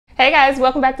Hey guys,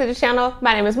 welcome back to the channel.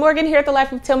 My name is Morgan here at The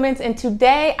Life of Tillmans, and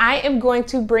today I am going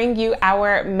to bring you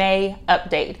our May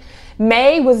update.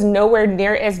 May was nowhere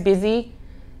near as busy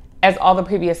as all the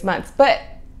previous months, but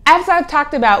as I've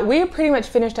talked about, we pretty much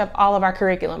finished up all of our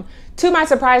curriculum. To my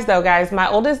surprise though, guys, my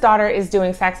oldest daughter is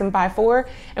doing Saxon 5-4,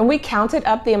 and we counted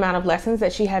up the amount of lessons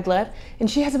that she had left,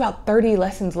 and she has about 30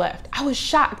 lessons left. I was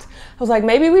shocked. I was like,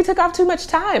 maybe we took off too much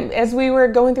time as we were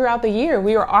going throughout the year.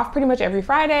 We were off pretty much every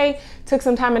Friday, took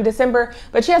some time in December,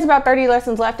 but she has about 30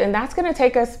 lessons left, and that's gonna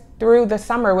take us through the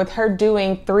summer with her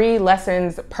doing 3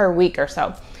 lessons per week or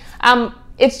so.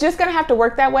 It's just gonna have to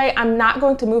work that way. I'm not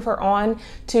going to move her on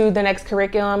to the next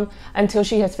curriculum until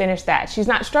she has finished that. She's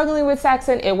not struggling with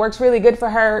Saxon. It works really good for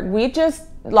her. We just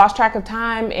lost track of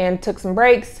time and took some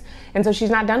breaks, and so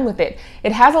she's not done with it.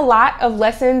 It has a lot of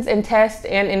lessons and tests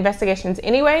and investigations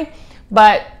anyway,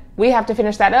 but we have to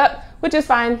finish that up, which is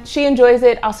fine. She enjoys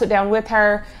it. I'll sit down with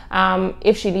her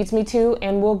if she needs me to,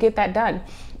 and we'll get that done.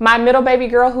 My middle baby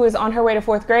girl, who is on her way to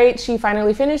 4th grade, she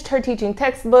finally finished her teaching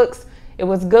textbooks. It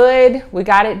was good. We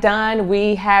got it done.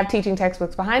 We have teaching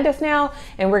textbooks behind us now,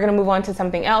 and we're going to move on to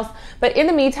something else. But in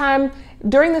the meantime,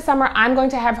 during the summer, I'm going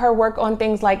to have her work on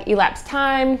things like elapsed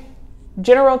time,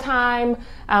 general time.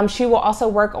 She will also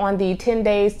work on the 10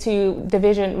 days to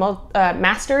division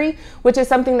mastery, which is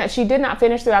something that she did not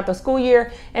finish throughout the school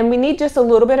year. And we need just a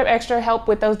little bit of extra help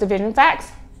with those division facts.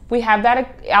 We have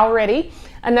that already.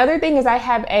 Another thing is I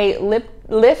have a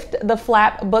Lift the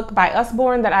Flap book by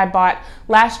Usborne that I bought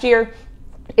last year.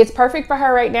 It's perfect for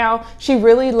her right now. She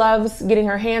really loves getting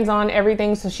her hands on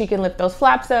everything so she can lift those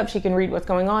flaps up. She can read what's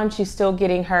going on. She's still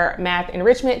getting her math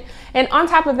enrichment. And on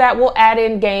top of that, we'll add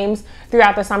in games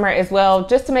throughout the summer as well,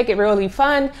 just to make it really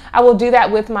fun. I will do that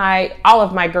with all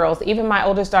of my girls, even my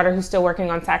oldest daughter who's still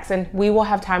working on Saxon. We will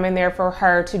have time in there for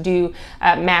her to do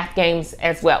math games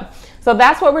as well. So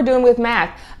that's what we're doing with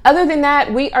math. Other than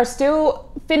that, we are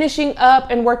still finishing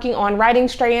up and working on writing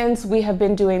strands. We have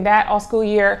been doing that all school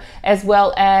year, as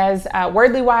well as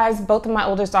Wordly Wise. Both of my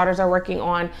oldest daughters are working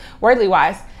on Wordly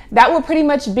Wise. That will pretty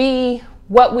much be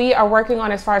what we are working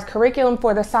on as far as curriculum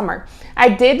for the summer. I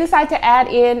did decide to add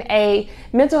in a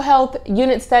mental health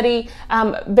unit study,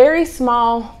 very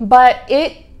small, but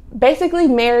it basically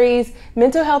marries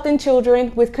mental health in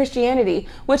children with Christianity,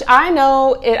 which I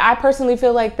know, I personally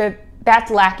feel like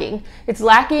that's lacking. It's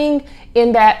lacking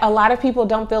in that a lot of people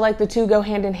don't feel like the two go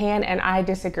hand in hand, and I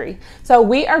disagree. So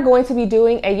we are going to be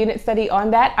doing a unit study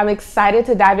on that. I'm excited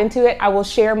to dive into it. I will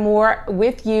share more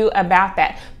with you about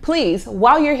that. Please,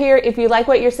 while you're here, if you like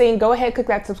what you're seeing, go ahead, click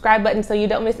that subscribe button so you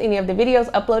don't miss any of the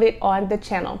videos uploaded on the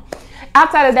channel.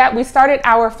 Outside of that, we started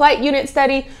our flight unit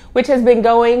study, which has been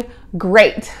going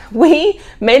great. We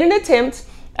made an attempt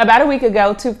about a week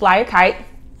ago to fly a kite,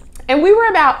 and we were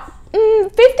about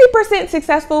 50%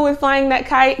 successful with flying that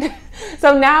kite.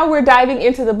 So now we're diving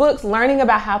into the books, learning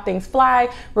about how things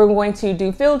fly. We're going to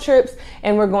do field trips,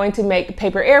 and we're going to make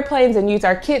paper airplanes and use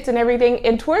our kits and everything.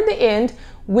 And toward the end,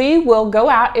 we will go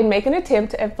out and make an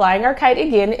attempt at flying our kite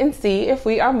again and see if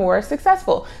we are more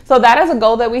successful. So that is a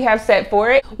goal that we have set for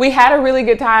it. We had a really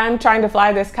good time trying to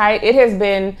fly this kite. It has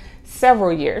been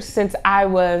several years since I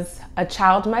was a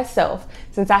child myself,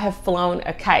 since I have flown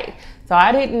a kite. So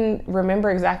I didn't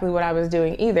remember exactly what I was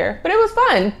doing either, but it was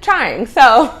fun trying.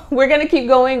 So we're gonna keep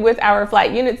going with our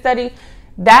flight unit study.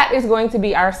 That is going to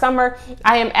be our summer.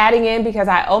 I am adding in, because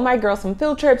I owe my girls some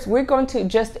field trips, we're going to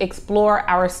just explore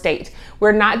our state.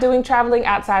 We're not doing traveling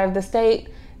outside of the state.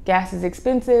 Gas is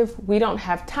expensive. We don't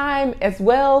have time as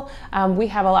well. We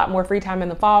have a lot more free time in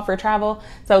the fall for travel.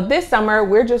 So this summer,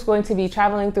 we're just going to be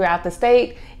traveling throughout the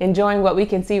state, enjoying what we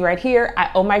can see right here.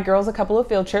 I owe my girls a couple of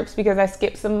field trips because I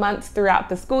skipped some months throughout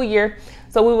the school year.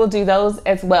 So we will do those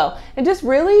as well. And just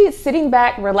really sitting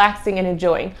back, relaxing, and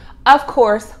enjoying. Of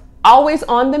course, always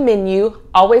on the menu,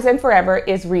 always and forever,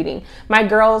 is reading. My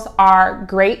girls are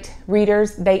great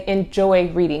readers. They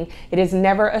enjoy reading. It is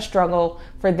never a struggle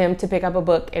for them to pick up a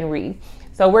book and read.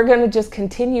 So we're going to just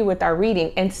continue with our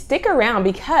reading, and stick around,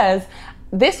 because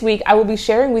this week I will be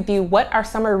sharing with you what our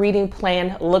summer reading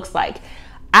plan looks like.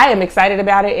 I am excited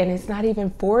about it, and it's not even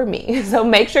for me. So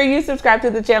make sure you subscribe to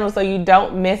the channel so you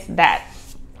don't miss that.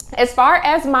 As far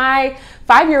as my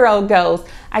 5-year-old goes,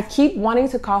 I keep wanting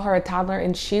to call her a toddler,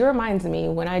 and she reminds me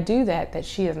when I do that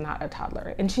she is not a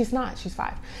toddler, and she's not, she's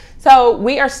 5. So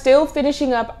we are still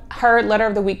finishing up her letter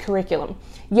of the week curriculum.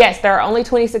 Yes, there are only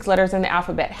 26 letters in the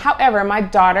alphabet. However, my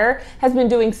daughter has been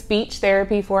doing speech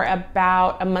therapy for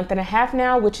about a month and a half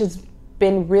now, which is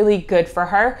been really good for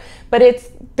her. But it's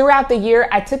throughout the year,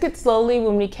 I took it slowly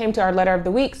when we came to our letter of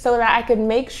the week so that I could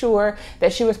make sure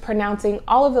that she was pronouncing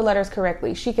all of the letters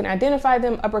correctly. She can identify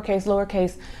them, uppercase,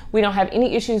 lowercase. We don't have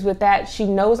any issues with that. She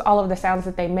knows all of the sounds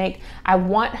that they make. I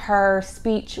want her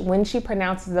speech when she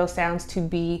pronounces those sounds to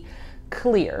be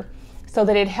clear, so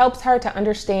that it helps her to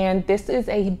understand this is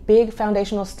a big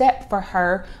foundational step for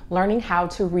her learning how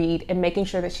to read and making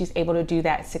sure that she's able to do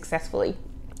that successfully.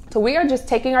 So we are just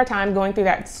taking our time going through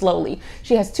that slowly.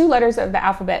 She has 2 letters of the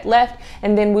alphabet left,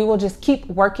 and then we will just keep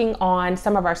working on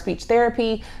some of our speech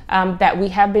therapy that we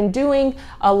have been doing,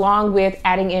 along with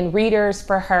adding in readers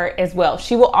for her as well.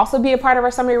 She will also be a part of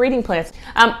our summer reading plans.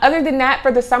 Other than that,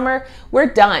 for the summer,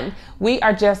 we're done. We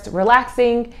are just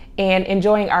relaxing and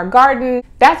enjoying our garden.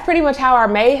 That's pretty much how our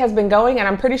May has been going, and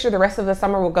I'm pretty sure the rest of the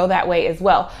summer will go that way as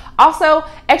well. Also,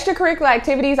 extracurricular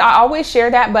activities, I always share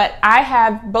that, but I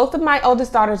have both of my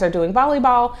oldest daughters are doing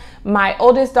volleyball. My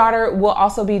oldest daughter will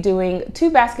also be doing 2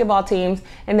 basketball teams,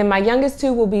 and then my youngest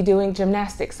 2 will be doing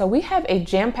gymnastics. So we have a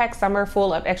jam-packed summer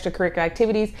full of extracurricular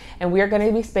activities, and we are going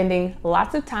to be spending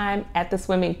lots of time at the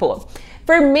swimming pool.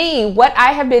 For me, what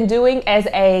I have been doing as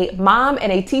a mom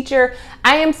and a teacher,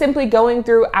 I am simply going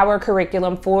through our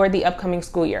curriculum for the upcoming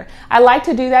school year. I like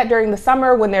to do that during the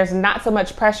summer when there's not so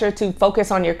much pressure to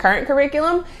focus on your current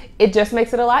curriculum. It just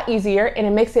makes it a lot easier and it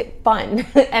makes it fun,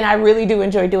 and I really do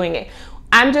enjoy doing it.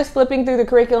 I'm just flipping through the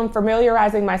curriculum,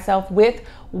 familiarizing myself with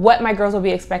what my girls will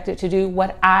be expected to do,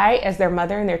 what I, as their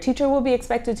mother and their teacher, will be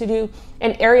expected to do,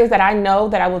 and areas that I know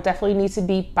that I will definitely need to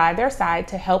be by their side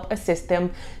to help assist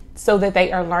them so that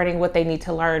they are learning what they need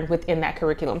to learn within that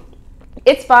curriculum.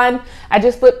 It's fun. I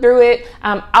just flip through it.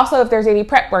 Also, if there's any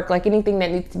prep work, like anything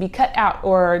that needs to be cut out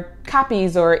or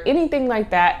copies or anything like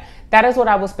that, that is what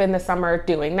I will spend the summer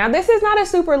doing. Now, this is not a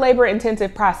super labor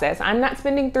intensive process. I'm not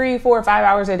spending 3, 4, 5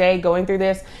 hours a day going through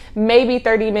this, maybe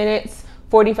 30 minutes,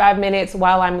 45 minutes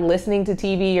while I'm listening to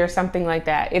TV or something like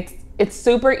that. It's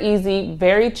super easy,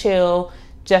 very chill,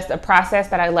 just a process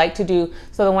that I like to do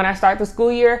so that when I start the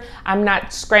school year, I'm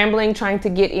not scrambling trying to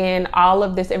get in all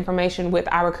of this information with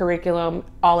our curriculum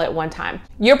all at one time.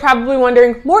 You're probably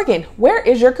wondering, Morgan, where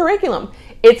is your curriculum?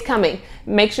 It's coming.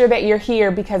 Make sure that you're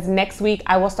here because next week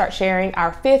I will start sharing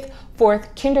our 5th,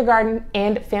 4th kindergarten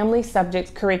and family subjects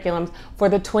curriculums for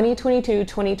the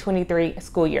 2022-2023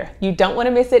 school year. You don't want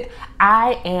to miss it.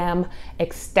 I am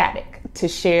ecstatic to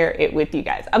share it with you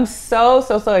guys. I'm so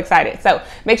excited. So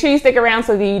make sure you stick around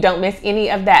so that you don't miss any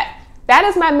of that. That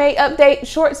is my May update,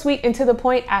 short, sweet, and to the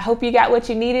point. I hope you got what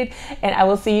you needed, and I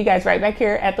will see you guys right back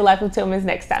here at the Life of Tillmans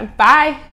next time. Bye.